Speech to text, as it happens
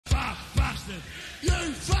bastard!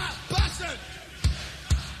 You fat bastard!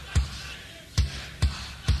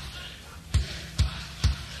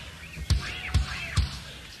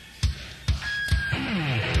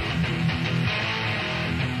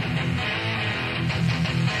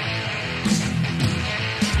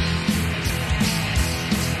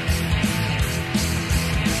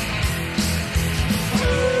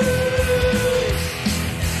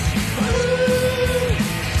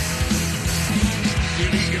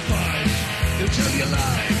 Tell your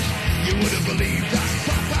lies, you wouldn't believe that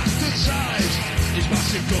fat bastard size. His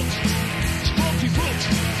massive guts, his 40 foot.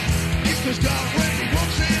 If there's dark when he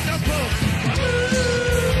walks in the pub.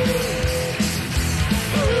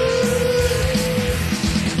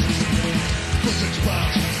 Buttocks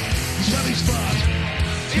part, his belly's fat.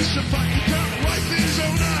 He's so fat he can't wipe his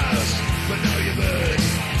own ass. But now you've heard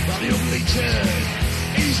about the ugly turd.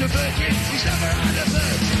 He's a virgin, he's never had a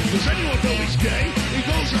third. Does anyone know he's gay? He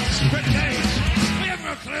goes on spectates. We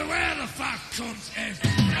haven't a clue where the fat cunt is.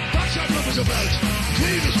 That's what love is about.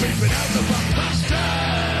 Cleaners creeping out the fat bastard.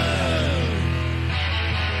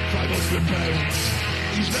 500 pounds.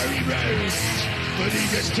 He's very round, but he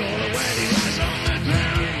gets taller when he lies on the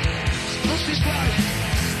ground. Lost his wife,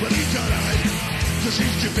 but he can't hide, 'cause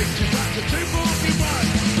he's too big to back to 240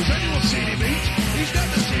 wide. Has anyone seen him eat? He's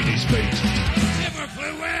never seen his feet. Never a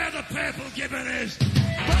clue where the purple gibbon is.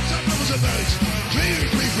 That's what love is about.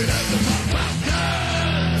 Cleaners creeping out the fat bastard.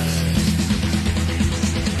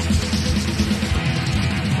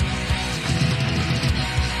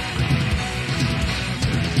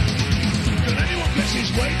 Guess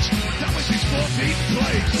his weight, that was his 14th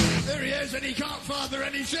place. There he is, and he can't father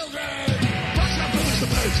any children. What's that brother's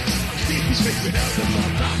about? He's sleeping out the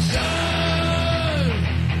fat bastard.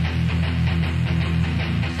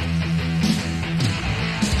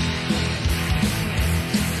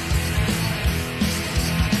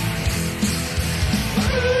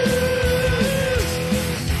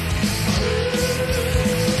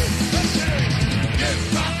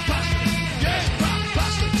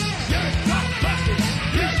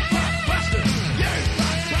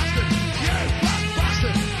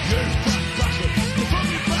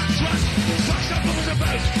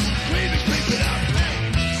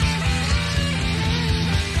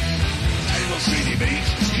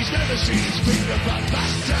 He's never seen his finger, but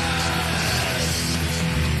bastard!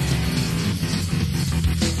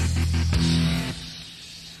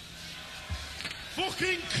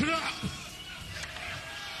 Fucking crap!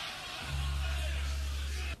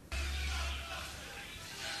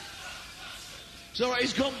 It's alright,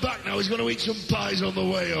 he's gone back now. He's going to eat some pies on the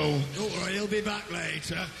way home. Don't worry, he'll be back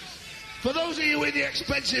later. For those of you in the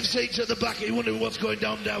expensive seats at the back, you wondering what's going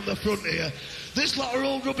down the front here, this lot are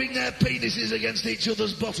all rubbing their penises against each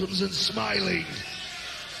other's bottoms and smiling.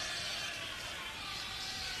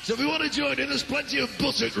 So if you want to join in, there's plenty of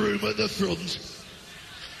buttock room at the front.